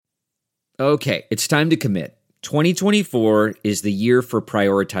Okay, it's time to commit. 2024 is the year for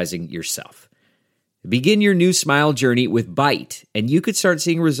prioritizing yourself. Begin your new smile journey with Byte, and you could start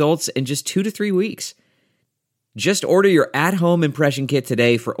seeing results in just 2 to 3 weeks. Just order your at-home impression kit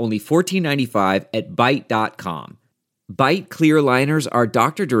today for only $14.95 at Byte.com. Byte clear aligners are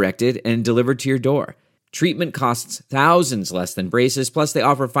doctor-directed and delivered to your door. Treatment costs thousands less than braces, plus they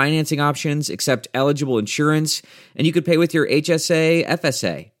offer financing options, accept eligible insurance, and you could pay with your HSA,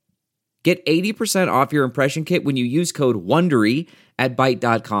 FSA. Get 80% off your impression kit when you use code WONDERY at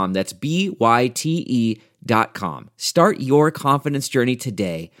Byte.com. That's BYTE.com. Start your confidence journey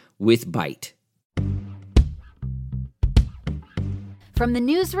today with Byte. From the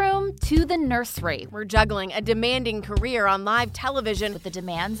newsroom to the nursery, we're juggling a demanding career on live television with the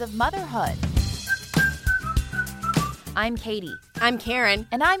demands of motherhood. I'm Katie. I'm Karen.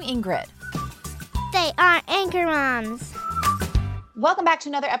 And I'm Ingrid. They are Anchor Moms. Welcome back to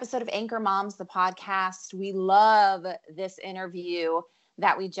another episode of Anchor Moms, the podcast. We love this interview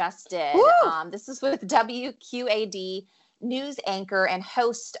that we just did. This is with WQAD news anchor and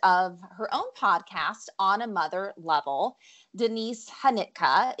host of her own podcast, On a Mother Level. Denise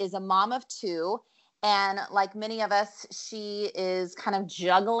Hanitka is a mom of 2. And like many of us, she is kind of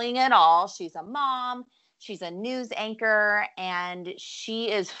juggling it all. She's a mom. She's a news anchor. And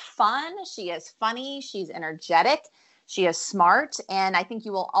she is fun. She is funny. She's energetic. She is smart, and I think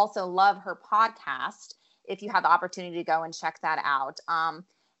you will also love her podcast if you have the opportunity to go and check that out.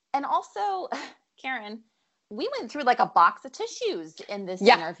 And also, Karen, we went through like a box of tissues in this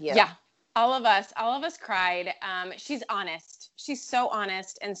interview. Yeah, all of us cried. She's honest. She's so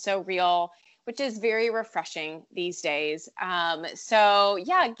honest and so real, which is very refreshing these days. So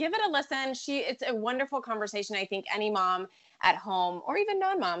yeah, give it a listen. It's a wonderful conversation. I think any mom at home or even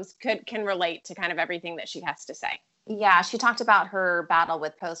non-moms can relate to kind of everything that she has to say. Yeah, she talked about her battle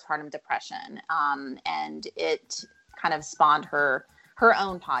with postpartum depression, and it kind of spawned her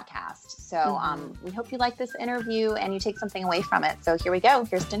own podcast. So we hope you like this interview and you take something away from it. So here we go.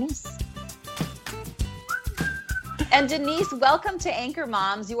 Here's Denise. And Denise, welcome to Anchor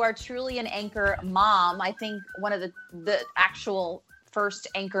Moms. You are truly an anchor mom. I think one of the actual first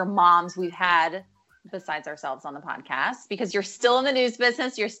anchor moms we've had besides ourselves on the podcast, because you're still in the news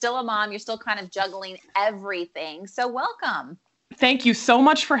business. You're still a mom. You're still kind of juggling everything. So welcome. Thank you so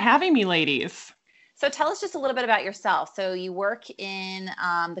much for having me, ladies. So tell us just a little bit about yourself. So you work in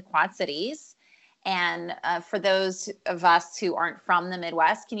the Quad Cities. And for those of us who aren't from the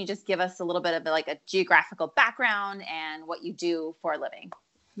Midwest, can you just give us a little bit of like a geographical background and what you do for a living?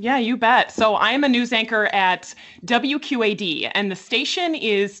 Yeah, you bet. So I am a news anchor at WQAD, and the station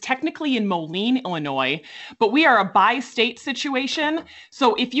is technically in Moline, Illinois, but we are a bi-state situation.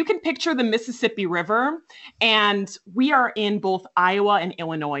 So if you can picture the Mississippi River, and we are in both Iowa and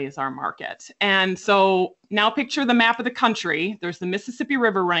Illinois as our market. And so now picture the map of the country. There's the Mississippi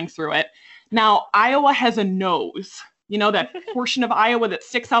River running through it. Now, Iowa has a nose, you know, that portion of Iowa that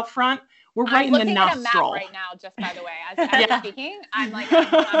sticks out front. We're right in the nostril. I'm looking at a map right now, just by the way. As you're speaking, I'm like,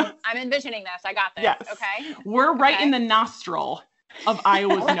 I'm envisioning this. I got this. Yes. Okay. We're right in the nostril of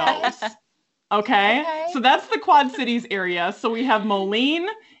Iowa's nose. Okay. So that's the Quad Cities area. So we have Moline,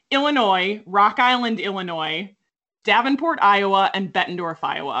 Illinois, Rock Island, Illinois, Davenport, Iowa, and Bettendorf,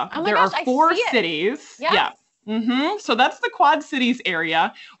 Iowa. Oh my there gosh, are 4 cities. Yes. Yeah. So that's the Quad Cities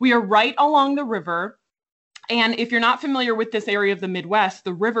area. We are right along the river. And if you're not familiar with this area of the Midwest,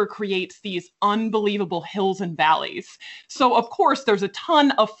 the river creates these unbelievable hills and valleys. So, of course, there's a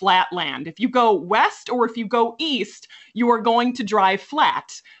ton of flat land. If you go west or if you go east, you are going to drive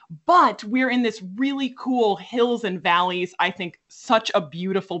flat. But we're in this really cool hills and valleys. I think such a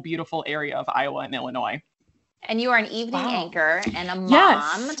beautiful, beautiful area of Iowa and Illinois. And you are an evening anchor and a mom.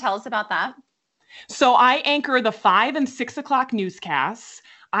 Yes. Tell us about that. So I anchor the 5 and 6 o'clock newscasts.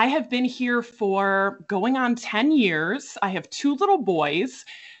 I have been here for going on 10 years. I have 2 little boys.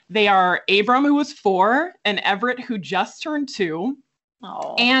 They are Abram, who is 4, and Everett, who just turned 2.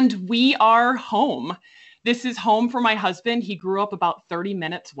 Oh. And we are home. This is home for my husband. He grew up about 30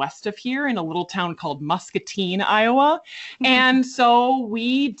 minutes west of here in a little town called Muscatine, Iowa. And so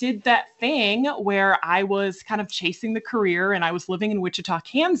we did that thing where I was kind of chasing the career and I was living in Wichita,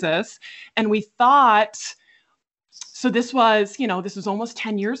 Kansas. And we thought, so this was almost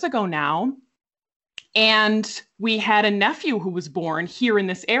 10 years ago now. And we had a nephew who was born here in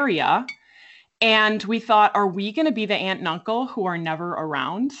this area. And we thought, are we going to be the aunt and uncle who are never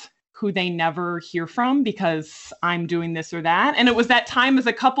around? who they never hear from because I'm doing this or that. And it was that time as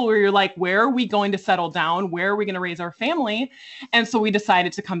a couple where you're like, where are we going to settle down? Where are we going to raise our family? And so we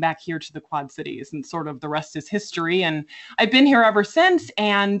decided to come back here to the Quad Cities, and sort of the rest is history. And I've been here ever since.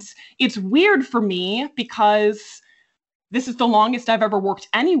 And it's weird for me because this is the longest I've ever worked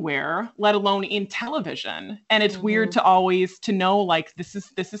anywhere, let alone in television. And it's weird to always to know, like, this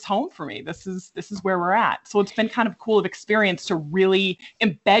is home for me. This is where we're at. So it's been kind of cool of experience to really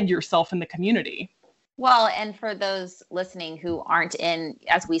embed yourself in the community. Well, and for those listening who aren't in,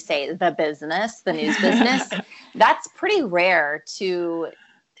 as we say, the business, the news business, that's pretty rare to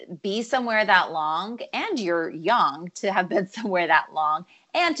be somewhere that long, and you're young to have been somewhere that long,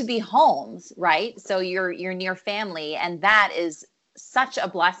 and to be homes, right? So you're near family, and that is such a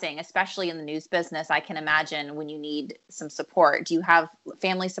blessing, especially in the news business. I can imagine when you need some support. Do you have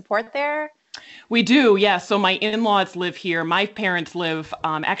family support there? We do, yeah. So my in-laws live here. My parents live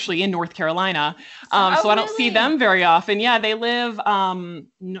actually in North Carolina. So I don't see them very often. Yeah, they live kind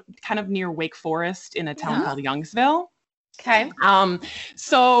of near Wake Forest in a town called Youngsville. Okay.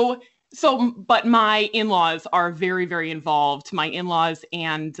 But my in-laws are very, very involved. My in-laws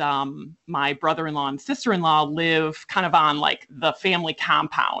and my brother-in-law and sister-in-law live kind of on like the family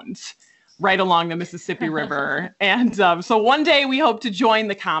compound right along the Mississippi River. And so one day we hope to join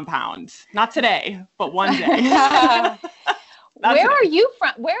the compound. Not today, but one day. Where are you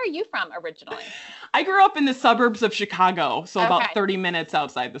from? Where are you from originally? I grew up in the suburbs of Chicago, so about 30 minutes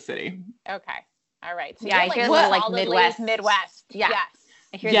outside the city. Okay. All right. So yeah, I hear like Midwest. Midwest. Yeah. Yes.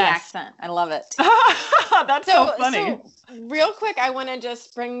 I hear the accent. I love it. That's so funny. So real quick, I want to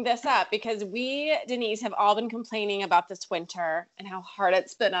just bring this up because we, Denise, have all been complaining about this winter and how hard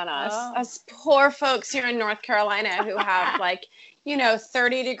it's been on us. Us poor folks here in North Carolina who have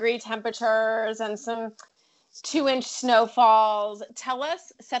 30-degree temperatures and some 2-inch snowfalls. Tell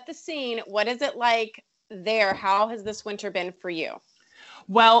us, set the scene. What is it like there? How has this winter been for you?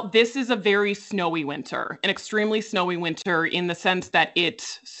 Well, this is a very snowy winter, an extremely snowy winter in the sense that it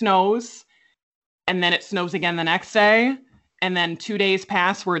snows and then it snows again the next day. And then 2 days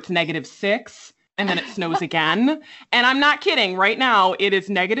pass where it's -6 and then it snows again. And I'm not kidding. Right now, it is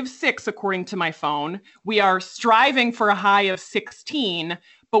 -6 according to my phone. We are striving for a high of 16,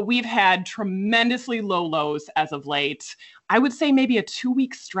 but we've had tremendously low lows as of late. I would say maybe a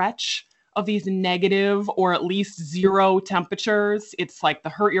 2-week stretch of these negative or at least 0 temperatures. It's like the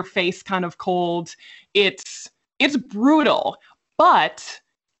hurt your face kind of cold. It's brutal, but,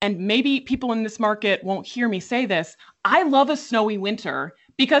 and maybe people in this market won't hear me say this, I love a snowy winter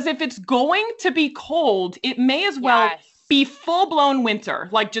because if it's going to be cold, it may as well be full-blown winter.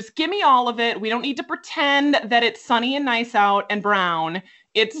 Like, just give me all of it. We don't need to pretend that it's sunny and nice out and brown.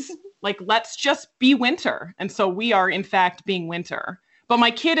 It's like, let's just be winter. And so we are, in fact, being winter. But my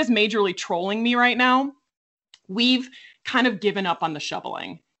kid is majorly trolling me right now. We've kind of given up on the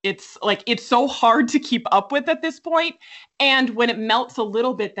shoveling. It's so hard to keep up with at this point. And when it melts a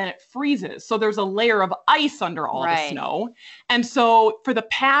little bit, then it freezes. So there's a layer of ice under all the snow. And so for the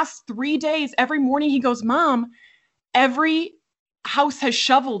past 3 days, every morning he goes, Mom, every house has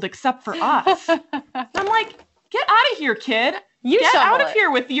shoveled except for us. I'm like, get out of here, kid. Get out of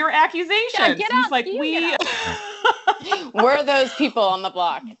here with your accusations. Yeah, get out. He's like, We're those people on the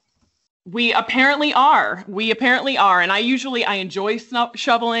block. We apparently are. And I enjoy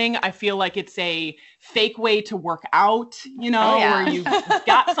shoveling. I feel like it's a fake way to work out, where you've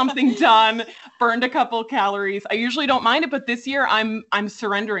got something done, burned a couple calories. I usually don't mind it, but this year I'm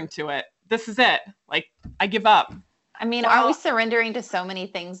surrendering to it. This is it. Like, I give up. I mean, are we surrendering to so many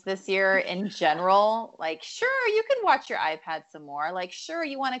things this year in general? Like, sure, you can watch your iPad some more. Like, sure,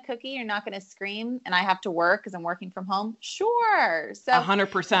 you want a cookie, you're not going to scream, and I have to work because I'm working from home. Sure. So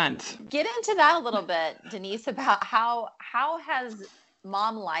 100%. Get into that a little bit, Denise, about how has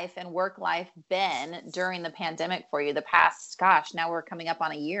mom life and work life been during the pandemic for you the past, now we're coming up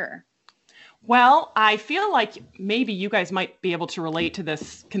on a year. Well, I feel like maybe you guys might be able to relate to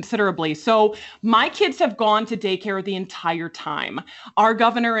this considerably. So my kids have gone to daycare the entire time. Our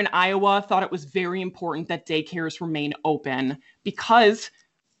governor in Iowa thought it was very important that daycares remain open because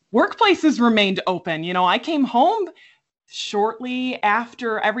workplaces remained open. I came home shortly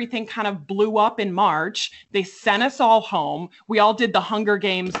after everything kind of blew up in March. They sent us all home. We all did the Hunger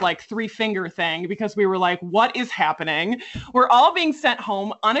Games, 3-finger thing because we were like, what is happening? We're all being sent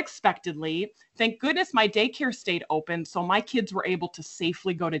home unexpectedly. Thank goodness my daycare stayed open. So my kids were able to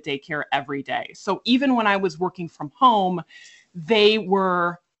safely go to daycare every day. So even when I was working from home, they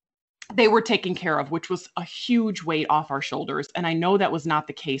were taken care of, which was a huge weight off our shoulders. And I know that was not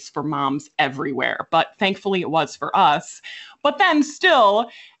the case for moms everywhere, but thankfully it was for us. But then still,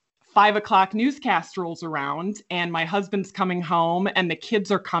 5 o'clock newscast rolls around and my husband's coming home and the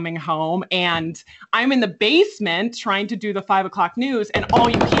kids are coming home and I'm in the basement trying to do the 5 o'clock news, and all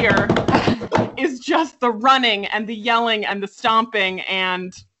you hear is just the running and the yelling and the stomping.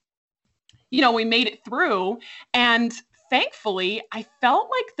 And, we made it through. And thankfully, I felt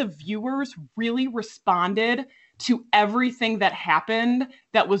like the viewers really responded to everything that happened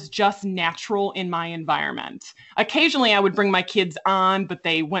that was just natural in my environment. Occasionally I would bring my kids on, but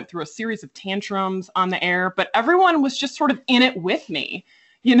they went through a series of tantrums on the air, but everyone was just sort of in it with me.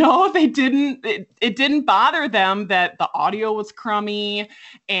 It didn't bother them that the audio was crummy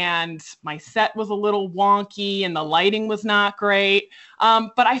and my set was a little wonky and the lighting was not great.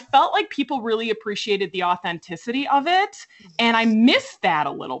 But I felt like people really appreciated the authenticity of it. And I miss that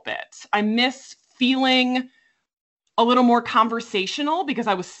a little bit. I miss feeling a little more conversational because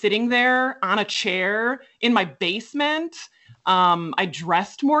I was sitting there on a chair in my basement. I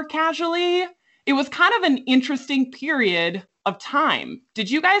dressed more casually. It was kind of an interesting period of time.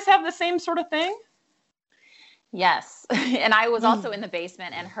 Did you guys have the same sort of thing? Yes. And I was also in the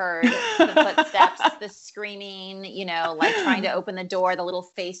basement and heard the footsteps, the screaming, like trying to open the door, the little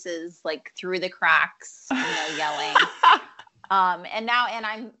faces like through the cracks, yelling. And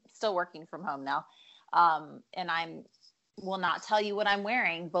I'm still working from home now. And will not tell you what I'm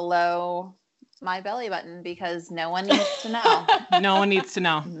wearing below my belly button because no one needs to know. No one needs to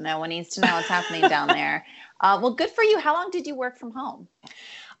know. No one needs to know what's happening down there. Well, good for you. How long did you work from home?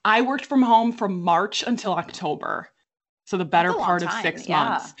 I worked from home from March until October. So the better part of 6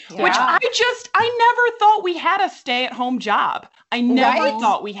 months, which I never thought we had a stay-at-home job. I never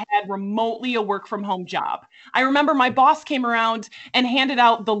thought we had remotely a work from home job. I remember my boss came around and handed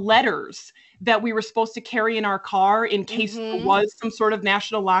out the letters that we were supposed to carry in our car in case there was some sort of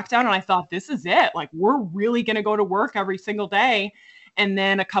national lockdown. And I thought, this is it. Like, we're really going to go to work every single day. And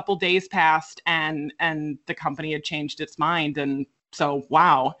then a couple days passed and the company had changed its mind. And so,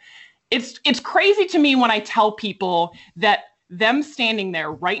 wow. It's crazy to me when I tell people that them standing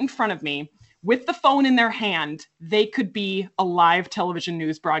there right in front of me with the phone in their hand, they could be a live television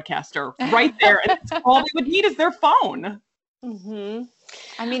news broadcaster right there. And all they would need is their phone. Mm-hmm.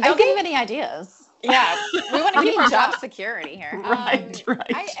 I mean, don't give any ideas. Yeah, we want to keep our job security here. Right.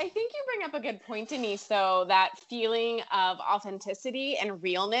 I think you bring up a good point, Denise, though, that feeling of authenticity and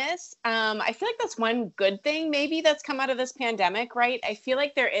realness. I feel like that's one good thing maybe that's come out of this pandemic, right? I feel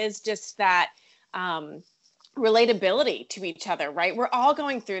like there is just that relatability to each other, right? We're all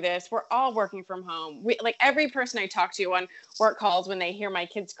going through this. We're all working from home. Like every person I talk to on work calls, when they hear my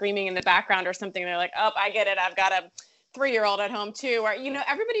kids screaming in the background or something, they're like, oh, I get it. I've got a 3-year-old at home too, or,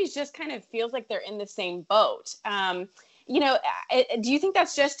 everybody's just kind of feels like they're in the same boat. Do you think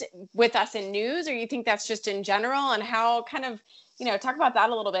that's just with us in news, or you think that's just in general, and how kind of, talk about that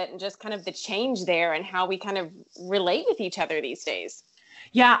a little bit and just kind of the change there and how we kind of relate with each other these days?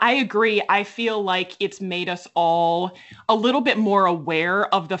 Yeah, I agree. I feel like it's made us all a little bit more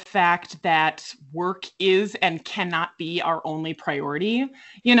aware of the fact that work is and cannot be our only priority.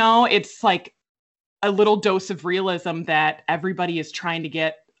 It's like a little dose of realism that everybody is trying to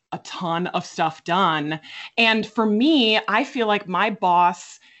get a ton of stuff done. And for me, I feel like my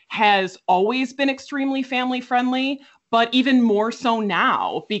boss has always been extremely family friendly, but even more so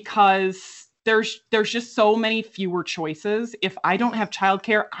now because there's just so many fewer choices. If I don't have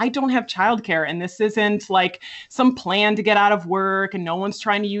childcare, I don't have childcare. And this isn't like some plan to get out of work and no one's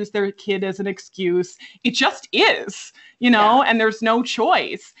trying to use their kid as an excuse. It just is, and there's no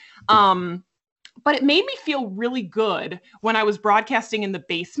choice. But it made me feel really good when I was broadcasting in the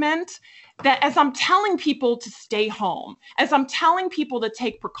basement that as I'm telling people to stay home, as I'm telling people to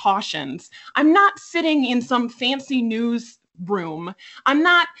take precautions, I'm not sitting in some fancy news room. I'm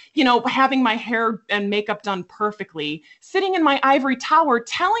not, having my hair and makeup done perfectly, sitting in my ivory tower,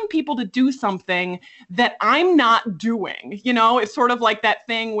 telling people to do something that I'm not doing. It's sort of like that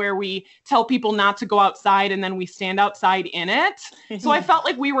thing where we tell people not to go outside and then we stand outside in it. So I felt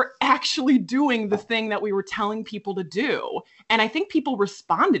like we were actually doing the thing that we were telling people to do. And I think people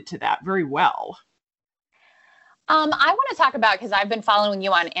responded to that very well. I want to talk about, because I've been following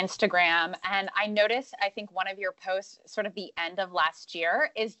you on Instagram, and I noticed, I think one of your posts sort of the end of last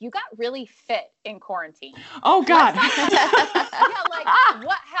year is you got really fit in quarantine. Oh God.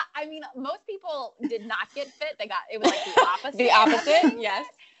 Most people did not get fit. It was like the opposite. The opposite, yes.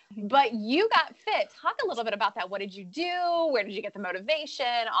 But you got fit. Talk a little bit about that. What did you do? Where did you get the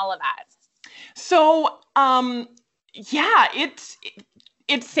motivation? All of that. So,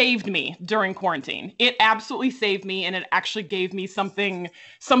 it saved me during quarantine. It absolutely saved me, and it actually gave me something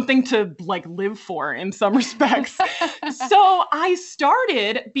to like live for in some respects. So I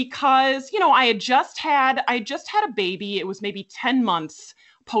started because, I had just had a baby. It was maybe 10 months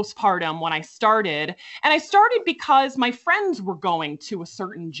postpartum when I started. And I started because my friends were going to a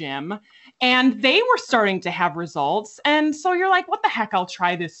certain gym and they were starting to have results. And so you're like, what the heck, I'll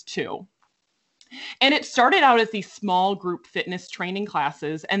try this too. And it started out as these small group fitness training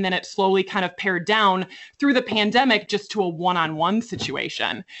classes, and then it slowly kind of pared down through the pandemic just to a one-on-one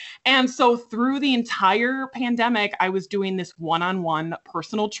situation. And so through the entire pandemic, I was doing this one-on-one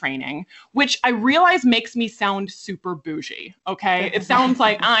personal training, which I realize makes me sound super bougie, okay? It sounds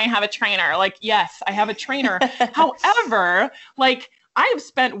like, I have a trainer. Like, yes, I have a trainer. However, like, I have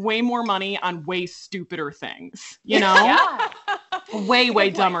spent way more money on way stupider things, Yeah. way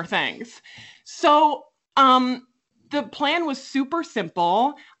dumber things. So the plan was super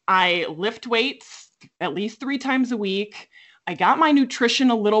simple. I lift weights at least 3 times a week. I got my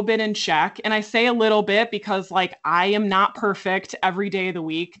nutrition a little bit in check. And I say a little bit because like I am not perfect every day of the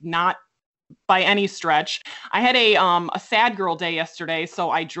week, not by any stretch. I had a sad girl day yesterday. So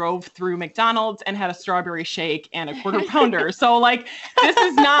I drove through McDonald's and had a strawberry shake and a quarter pounder. So like, this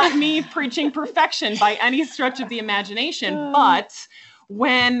is not me preaching perfection by any stretch of the imagination. But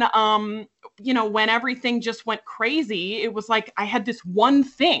when everything just went crazy, it was like I had this one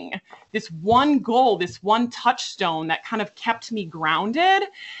thing, this one goal, this one touchstone that kind of kept me grounded.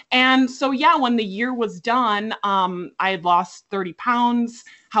 And so, yeah, when the year was done, I had lost 30 pounds,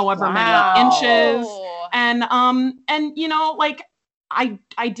 however many inches. And like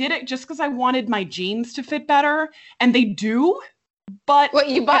I did it just because I wanted my jeans to fit better, and they do. But well,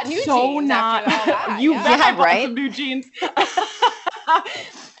 you bought new jeans not after all that. you yeah. bet I bought right? some new jeans.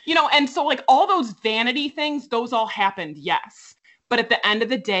 And so like all those vanity things, those all happened, yes. But at the end of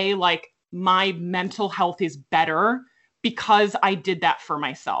the day, like my mental health is better because I did that for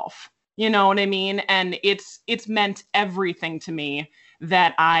myself. You know what I mean? And it's meant everything to me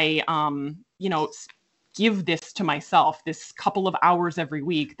that I give this to myself, this couple of hours every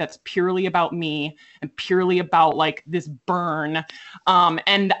week that's purely about me and purely about like this burn.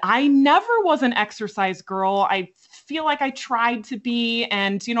 And I never was an exercise girl. I feel like I tried to be,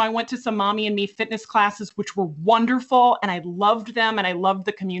 and I went to some Mommy and Me fitness classes, which were wonderful, and I loved them and I loved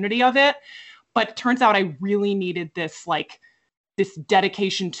the community of it. But it turns out I really needed this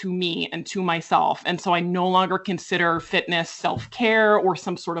dedication to me and to myself. And so I no longer consider fitness self-care or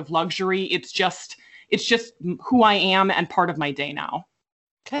some sort of luxury. It's just who I am and part of my day now.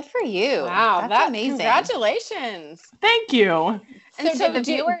 Good for you. Wow, that's amazing. Congratulations. Thank you. And so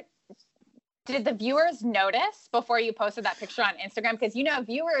did the viewers notice before you posted that picture on Instagram? Because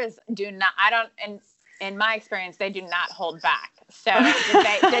viewers do not. In my experience, they do not hold back. So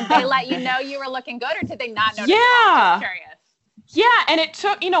did they let you know you were looking good, or did they not notice? Yeah. Just curious. Yeah, and it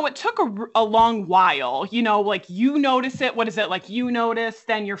took a long while, like you notice it. What is it? Like you notice,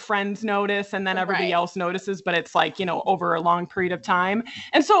 then your friends notice, and then everybody else notices, but it's like, over a long period of time.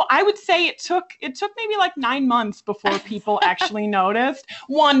 And so I would say it took maybe like 9 months before people actually noticed.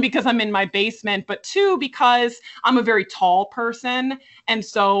 1, because I'm in my basement, but 2, because I'm a very tall person. And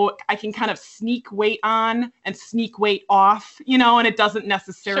so I can kind of sneak weight on and sneak weight off, and it doesn't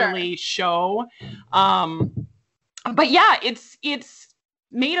necessarily show. But yeah, it's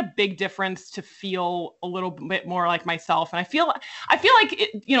made a big difference to feel a little bit more like myself. And I feel like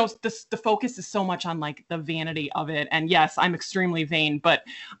it, the focus is so much on like the vanity of it. And yes, I'm extremely vain, but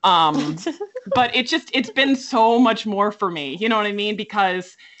but it's been so much more for me. You know what I mean?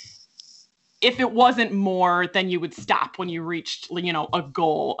 Because if it wasn't more, then you would stop when you reached, a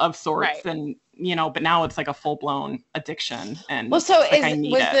goal of sorts. Right. And, but now it's like a full blown addiction. And well, so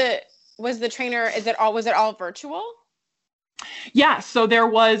was the trainer, was it all virtual? Yeah. So there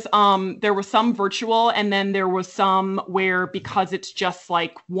was some virtual, and then there was some where, because it's just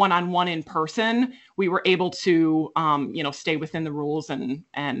like one-on-one in person, we were able to, stay within the rules and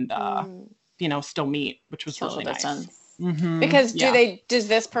still meet, which was really nice. Mm-hmm. Because does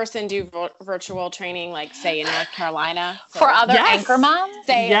this person do virtual training, like say in North Carolina for other anchor moms?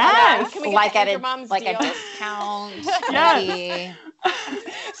 Yes. Can we like get a deal? discount. Yes.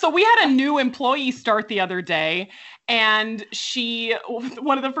 So we had a new employee start the other day, and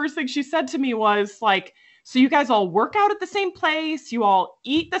one of the first things she said to me was like, so you guys all work out at the same place, you all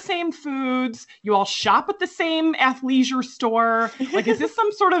eat the same foods, you all shop at the same athleisure store. Like, is this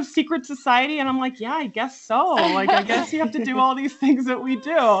some sort of secret society? And I'm like, yeah, I guess so. Like, I guess you have to do all these things that we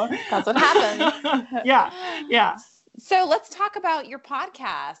do. That's what happens. Yeah. So let's talk about your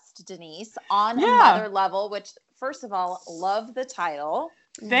podcast, Denise, On a Mother Level, which, first of all, love the title.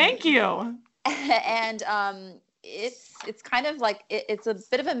 Thank you. And it's kind of like it's a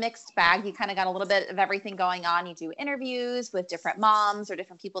bit of a mixed bag. You kind of got a little bit of everything going on. You do interviews with different moms or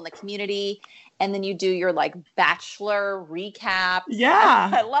different people in the community, and then you do your like bachelor recaps. Yeah.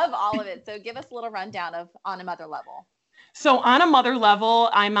 I love all of it. So give us a little rundown of On a Mother Level. So On a Mother Level,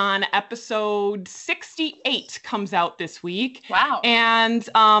 I'm on episode 68, comes out this week. Wow. And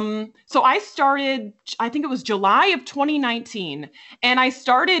so I started, I think it was July of 2019. And I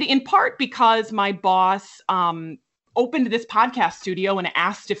started in part because my boss opened this podcast studio and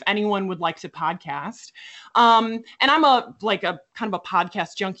asked if anyone would like to podcast. And I'm a kind of a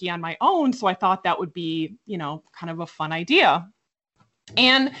podcast junkie on my own. So I thought that would be, kind of a fun idea.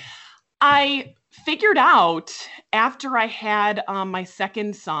 And I figured out after I had my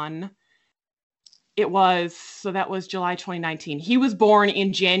second son, that was July 2019. He was born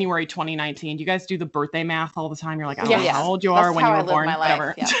in January 2019. You guys do the birthday math all the time. You're like, I don't know how old you are when you were born,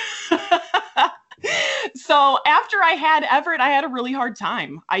 whatever. Yeah. So after I had Everett, I had a really hard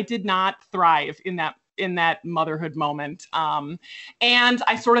time. I did not thrive in that motherhood moment. And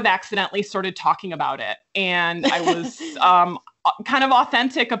I sort of accidentally started talking about it. And I was kind of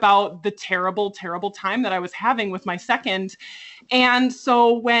authentic about the terrible, terrible time that I was having with my second. And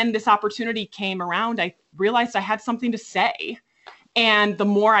so when this opportunity came around, I realized I had something to say. And the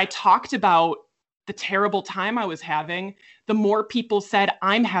more I talked about the terrible time I was having, the more people said,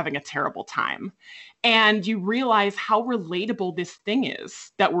 I'm having a terrible time. And you realize how relatable this thing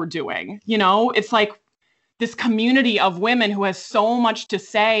is that we're doing. It's like this community of women who has so much to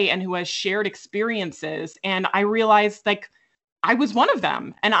say and who has shared experiences. And I realized I was one of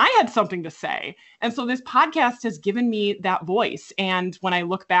them and I had something to say. And so this podcast has given me that voice. And when I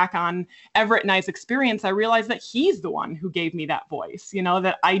look back on Everett and I's experience, I realized that he's the one who gave me that voice,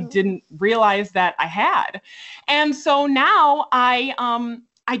 that I didn't realize that I had. And so now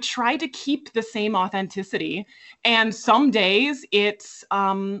I try to keep the same authenticity. And some days it's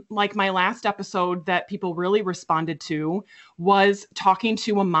like my last episode that people really responded to was talking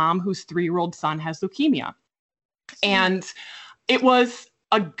to a mom whose 3-year-old son has leukemia. And it was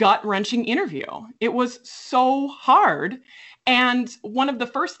a gut-wrenching interview. It was so hard. And one of the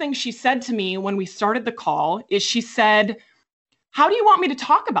first things she said to me when we started the call is she said, how do you want me to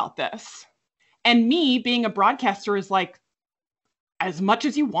talk about this? And me being a broadcaster is like, as much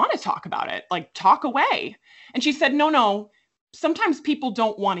as you want to talk about it, talk away. And she said, no, sometimes people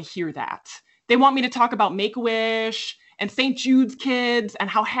don't want to hear that. They want me to talk about Make-A-Wish and St. Jude's kids and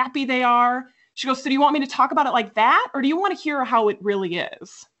how happy they are. She goes, so do you want me to talk about it like that? Or do you want to hear how it really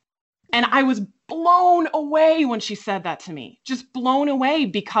is? And I was blown away when she said that to me, just blown away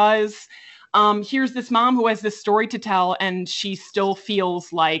because here's this mom who has this story to tell and she still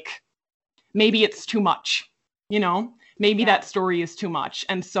feels like maybe it's too much, maybe that story is too much.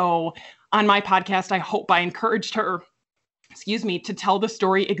 And so on my podcast, I hope I encouraged her, to tell the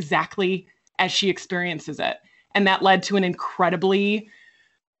story exactly as she experiences it. And that led to an incredibly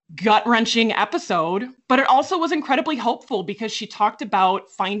gut-wrenching episode, but it also was incredibly hopeful because she talked about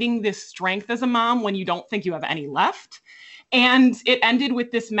finding this strength as a mom when you don't think you have any left. And it ended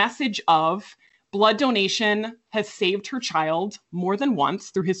with this message of blood donation has saved her child more than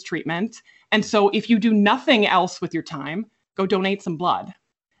once through his treatment. And so if you do nothing else with your time, go donate some blood.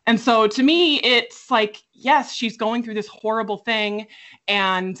 And so to me, it's like, yes, she's going through this horrible thing.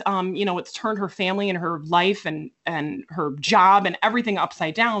 And, it's turned her family and her life and her job and everything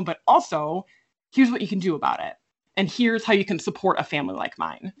upside down. But also, here's what you can do about it. And here's how you can support a family like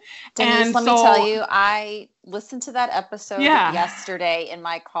mine. Denise, and let me tell you, I listened to that episode yesterday in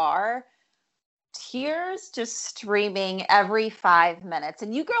my car. Tears just streaming every 5 minutes.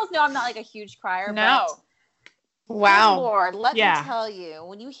 And you girls know I'm not like a huge crier. No. But Wow. Lord, let me tell you,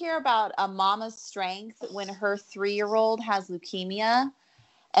 when you hear about a mama's strength when her 3-year-old has leukemia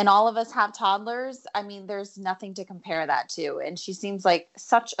and all of us have toddlers, I mean, there's nothing to compare that to. And she seems like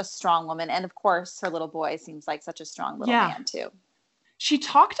such a strong woman. And of course, her little boy seems like such a strong little man too. She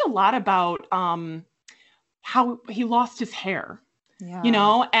talked a lot about how he lost his hair,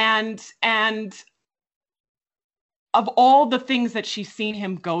 and of all the things that she's seen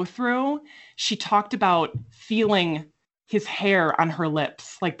him go through, she talked about feeling his hair on her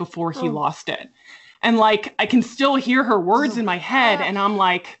lips, before he lost it. And I can still hear her words in my head. And I'm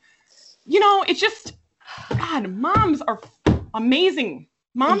like, it's just, God, moms are amazing.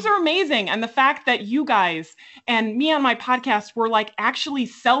 Moms are amazing. And the fact that you guys and me on my podcast were actually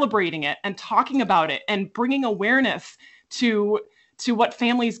celebrating it and talking about it and bringing awareness to what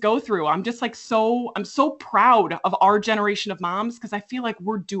families go through. I'm just I'm so proud of our generation of moms because I feel like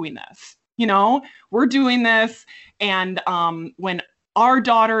we're doing this, we're doing this. And when our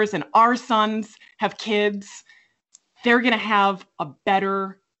daughters and our sons have kids, they're going to have a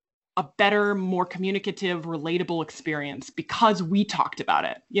better, more communicative, relatable experience because we talked about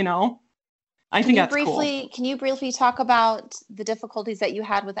it, you know? I think that's cool. Can you briefly talk about the difficulties that you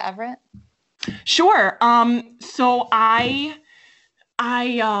had with Everett? Sure. So I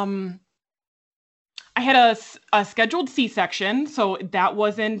had a scheduled C-section, so that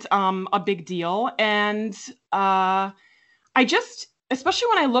wasn't a big deal. And I just, especially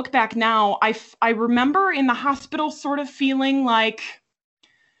when I look back now, I remember in the hospital sort of feeling like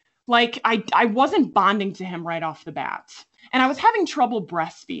I wasn't bonding to him right off the bat. And I was having trouble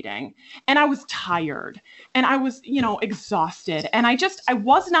breastfeeding, and I was tired, and I was, exhausted. And I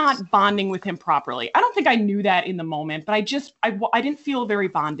was not bonding with him properly. I don't think I knew that in the moment, but I didn't feel very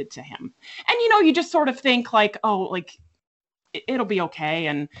bonded to him. And, you just sort of think like, oh, like it'll be okay.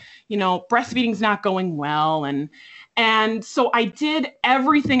 And, breastfeeding's not going well. And so I did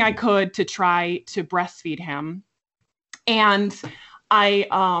everything I could to try to breastfeed him. And I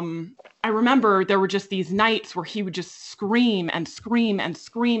remember there were just these nights where he would just scream and scream and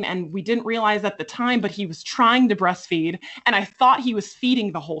scream. And we didn't realize at the time, but he was trying to breastfeed. And I thought he was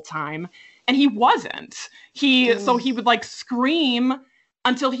feeding the whole time. And he wasn't. So he would like scream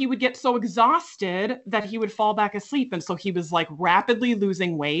until he would get so exhausted that he would fall back asleep. And so he was like rapidly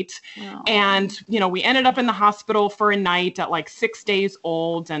losing weight. Oh. And, we ended up in the hospital for a night at like 6 days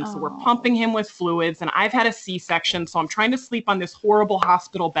old. And so we're pumping him with fluids, and I've had a C-section. So I'm trying to sleep on this horrible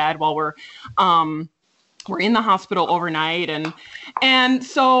hospital bed while we're in the hospital overnight. And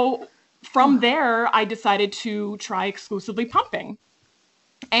so from there, I decided to try exclusively pumping.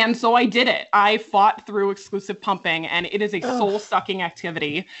 And so I did it. I fought through exclusive pumping, and it is a soul-sucking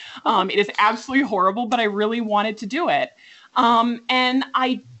activity. It is absolutely horrible, but I really wanted to do it. And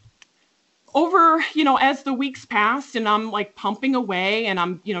as the weeks passed and I'm like pumping away and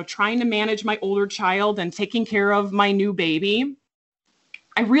I'm, trying to manage my older child and taking care of my new baby,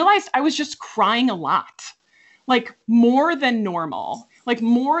 I realized I was just crying a lot, like more than normal, like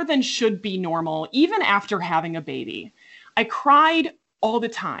more than should be normal, even after having a baby. I cried all the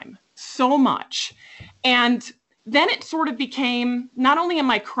time, so much. And then it sort of became, not only am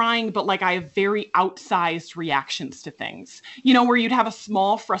I crying, but like I have very outsized reactions to things, where you'd have a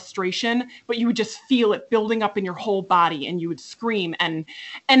small frustration, but you would just feel it building up in your whole body and you would scream. And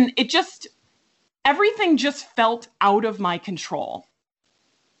it just, everything just felt out of my control.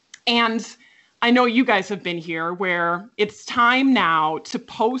 And I know you guys have been here where it's time now to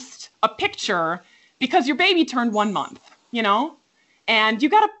post a picture because your baby turned 1 month, and you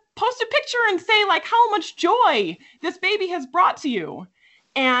got to post a picture and say like how much joy this baby has brought to you.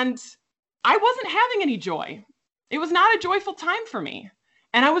 And I wasn't having any joy. It was not a joyful time for me.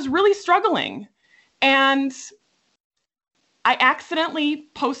 And I was really struggling. And I accidentally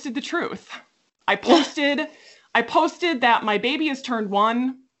posted the truth. I posted that my baby has turned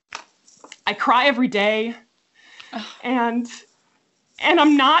 1. I cry every day. And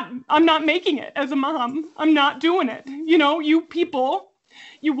I'm not making it as a mom. I'm not doing it. You people,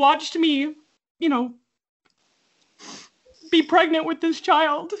 you watched me, be pregnant with this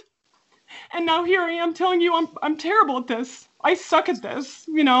child. And now here I am telling you I'm terrible at this. I suck at this,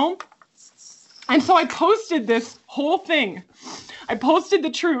 And so I posted this whole thing. I posted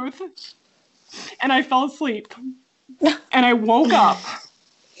the truth and I fell asleep. And I woke up.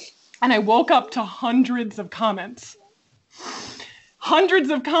 And I woke up to hundreds of comments. Hundreds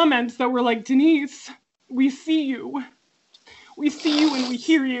of comments that were like, Denise, we see you. We see you and we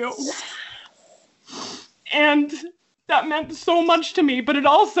hear you. And that meant so much to me, but it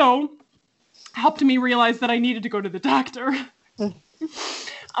also helped me realize that I needed to go to the doctor.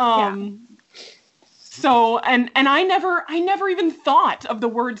 So, and I never even thought of the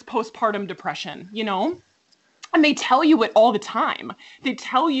words postpartum depression, And they tell you it all the time. They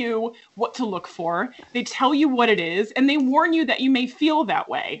tell you what to look for. They tell you what it is, and they warn you that you may feel that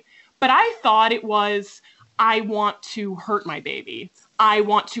way. But I thought it was, I want to hurt my baby. I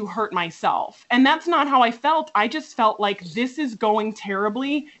want to hurt myself. And that's not how I felt. I just felt like this is going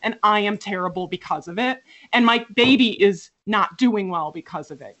terribly, and I am terrible because of it. And my baby is not doing well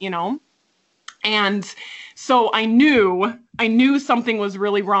because of it, And so I knew something was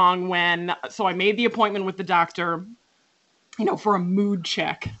really wrong so I made the appointment with the doctor, for a mood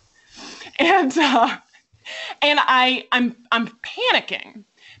check. And I'm panicking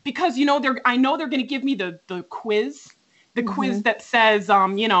because, I know they're going to give me the quiz, quiz that says,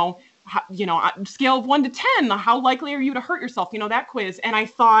 scale of 1 to 10, how likely are you to hurt yourself? That quiz. And I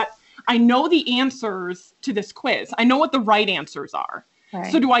thought, I know the answers to this quiz. I know what the right answers are.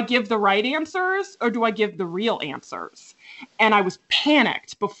 So do I give the right answers or do I give the real answers? And I was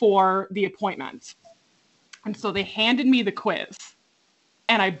panicked before the appointment. And so they handed me the quiz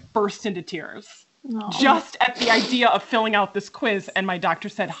and I burst into tears just at the idea of filling out this quiz. And my doctor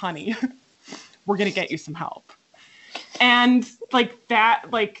said, honey, we're going to get you some help. And like that,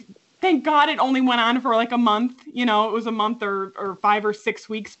 like, thank God it only went on for like a month. You know, it was a month or 5 or 6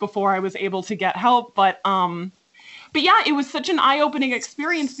 weeks before I was able to get help. But yeah, it was such an eye-opening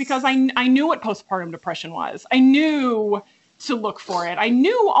experience because I knew what postpartum depression was. I knew to look for it. I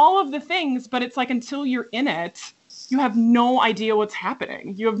knew all of the things, but it's like until you're in it, you have no idea what's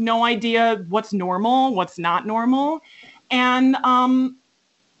happening. You have no idea what's normal, what's not normal. And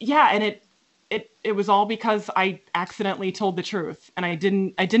yeah, and it was all because I accidentally told the truth and I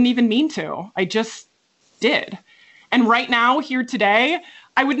didn't even mean to. I just did. And right now, here today,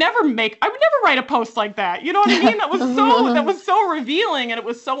 I would never write a post like that. You know what I mean? That was so revealing and it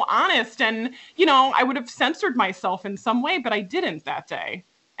was so honest. And, you know, I would have censored myself in some way, but I didn't that day.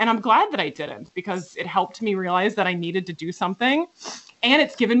 And I'm glad that I didn't because it helped me realize that I needed to do something. And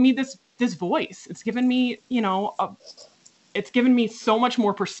it's given me this voice. It's given me, you know, it's given me so much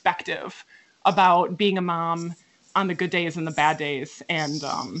more perspective about being a mom on the good days and the bad days. And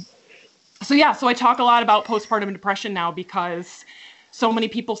so I talk a lot about postpartum depression now because so many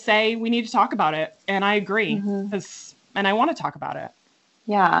people say we need to talk about it. And I agree, and I want to talk about it.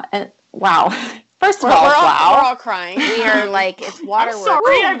 Yeah. And wow. First of all, we're all crying. We are like, it's waterworks. I'm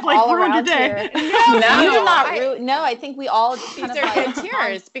sorry, I've like ruined your day. No, you did not ruin. No, I think we all just kind of like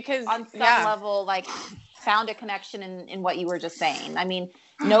tears because on some level, like found a connection in what you were just saying. I mean,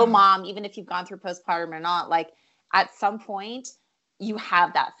 no mom, even if you've gone through postpartum or not, like at some point you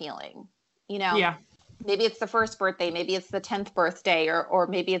have that feeling, you know? Yeah. Maybe it's the first birthday, maybe it's the 10th birthday, or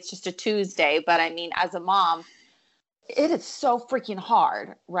maybe it's just a Tuesday. But I mean, as a mom, it is so freaking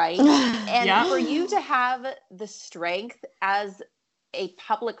hard, right? And for you to have the strength as a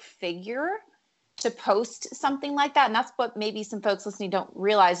public figure to post something like that, and that's what maybe some folks listening don't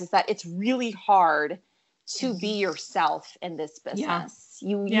realize, is that it's really hard to be yourself in this business.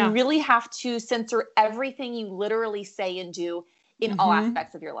 You really have to censor everything you literally say and do in all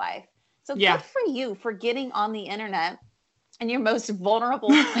aspects of your life. So good for you for getting on the internet in your most vulnerable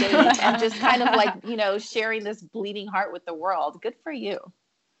state and just kind of like, you know, sharing this bleeding heart with the world. Good for you.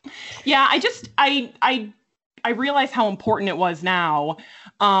 Yeah, I realize how important it was now.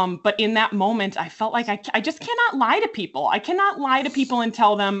 But in that moment, I felt like I just cannot lie to people. I cannot lie to people and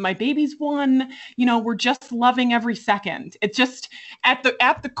tell them my baby's won. You know, we're just loving every second. It's just at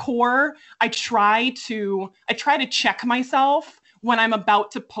the core, I try to check myself when I'm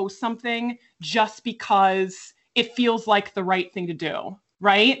about to post something just because it feels like the right thing to do.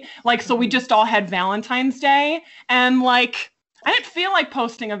 Right? Like, so we just all had Valentine's Day and like, I didn't feel like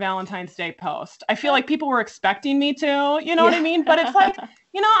posting a Valentine's Day post. I feel like people were expecting me to, you know what I mean? But it's like,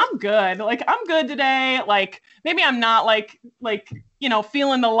 you know, I'm good. Like, I'm good today. Like, maybe I'm not like, you know,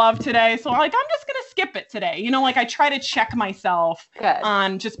 feeling the love today. So like, I'm just going to skip it today. You know, like I try to check myself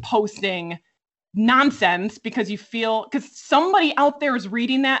on just posting nonsense because somebody out there is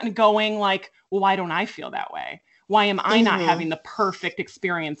reading that and going like, well, why don't I feel that way? Why am I not having the perfect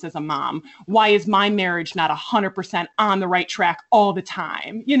experience as a mom? Why is my marriage not 100% on the right track all the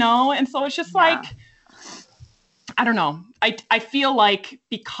time? You know? And so it's just like, I don't know. I feel like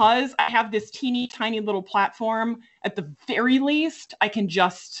because I have this teeny tiny little platform, at the very least, I can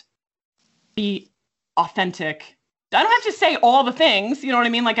just be authentic. I don't have to say all the things, you know what I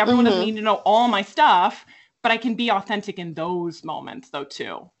mean? Like everyone doesn't need to know all my stuff, but I can be authentic in those moments though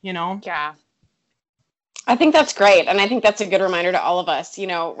too, you know? Yeah. I think that's great. And I think that's a good reminder to all of us, you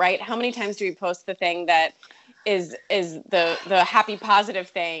know, right? How many times do we post the thing that is the happy, positive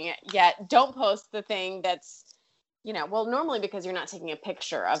thing, yet don't post the thing that's, you know, well, normally because you're not taking a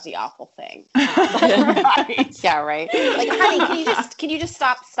picture of the awful thing. Right. Yeah, right. Like, honey, can you just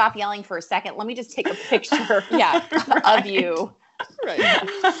stop yelling for a second? Let me just take a picture of you. Right.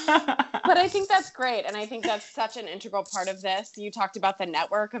 But I think that's great. And I think that's such an integral part of this. You talked about the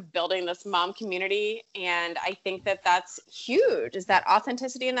network of building this mom community. And I think that that's huge, is that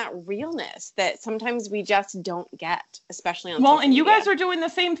authenticity and that realness that sometimes we just don't get, especially on social and you media. guys are doing the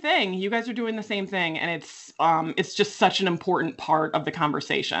same thing. And it's just such an important part of the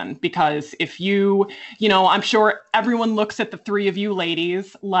conversation because if you know, I'm sure everyone looks at the three of you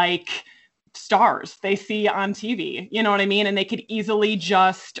ladies like stars they see on TV, you know what I mean? And they could easily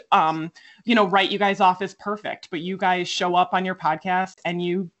just, write you guys off as perfect, but you guys show up on your podcast and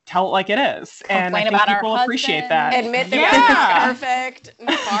you tell it like it is. And I think people appreciate that. Admit that we're perfect,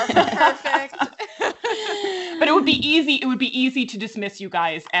 far from perfect. But it would be easy to dismiss you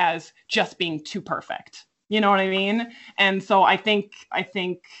guys as just being too perfect. You know what I mean? And so I think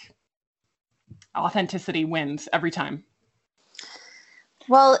authenticity wins every time.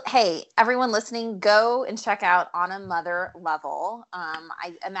 Well, hey, everyone listening, go and check out On a Mother Level.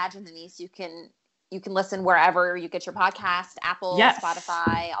 I imagine, Denise, you can listen wherever you get your podcast, Apple, yes.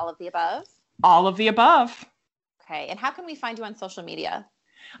 Spotify, all of the above. All of the above. Okay. And how can we find you on social media?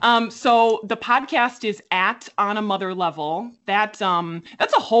 So the podcast is at On a Mother Level. That's a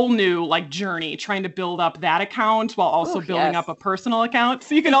whole new journey, trying to build up that account while also building up a personal account.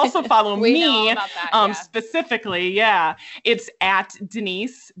 So you can also follow me specifically. Yeah. It's at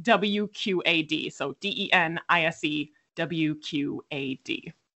Denise WQAD. So DENISE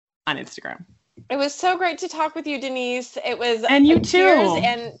WQAD on Instagram. It was so great to talk with you, Denise. It was and you too.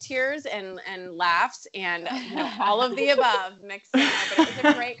 Tears and laughs and all of the above mixed in there. But it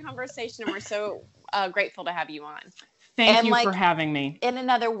was a great conversation, and we're so grateful to have you on. Thank you for having me. In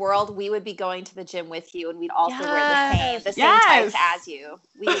another world, we would be going to the gym with you, and we'd also wear the same tights as you.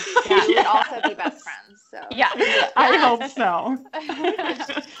 We would also be best friends. So yeah, I hope so.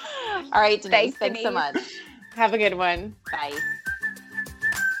 All right, Denise. Thanks so much. Have a good one. Bye.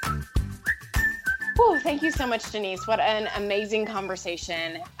 Whew, thank you so much, Denise. What an amazing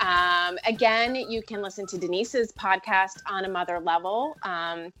conversation. Again, you can listen to Denise's podcast On a Mother Level.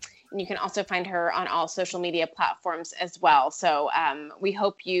 And you can also find her on all social media platforms as well. So we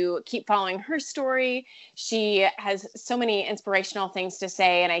hope you keep following her story. She has so many inspirational things to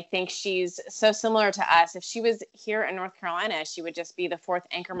say, and I think she's so similar to us. If she was here in North Carolina, she would just be the fourth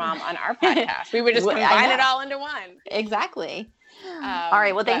anchor mom on our podcast. We would just combine it all into one. Exactly. All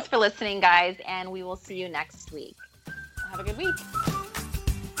right. Well, thanks for listening, guys, and we will see you next week. Have a good week.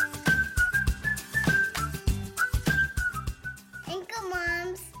 Anchor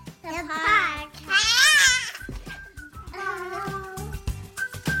Moms, the podcast.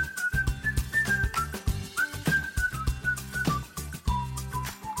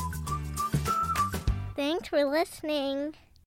 Thanks for listening.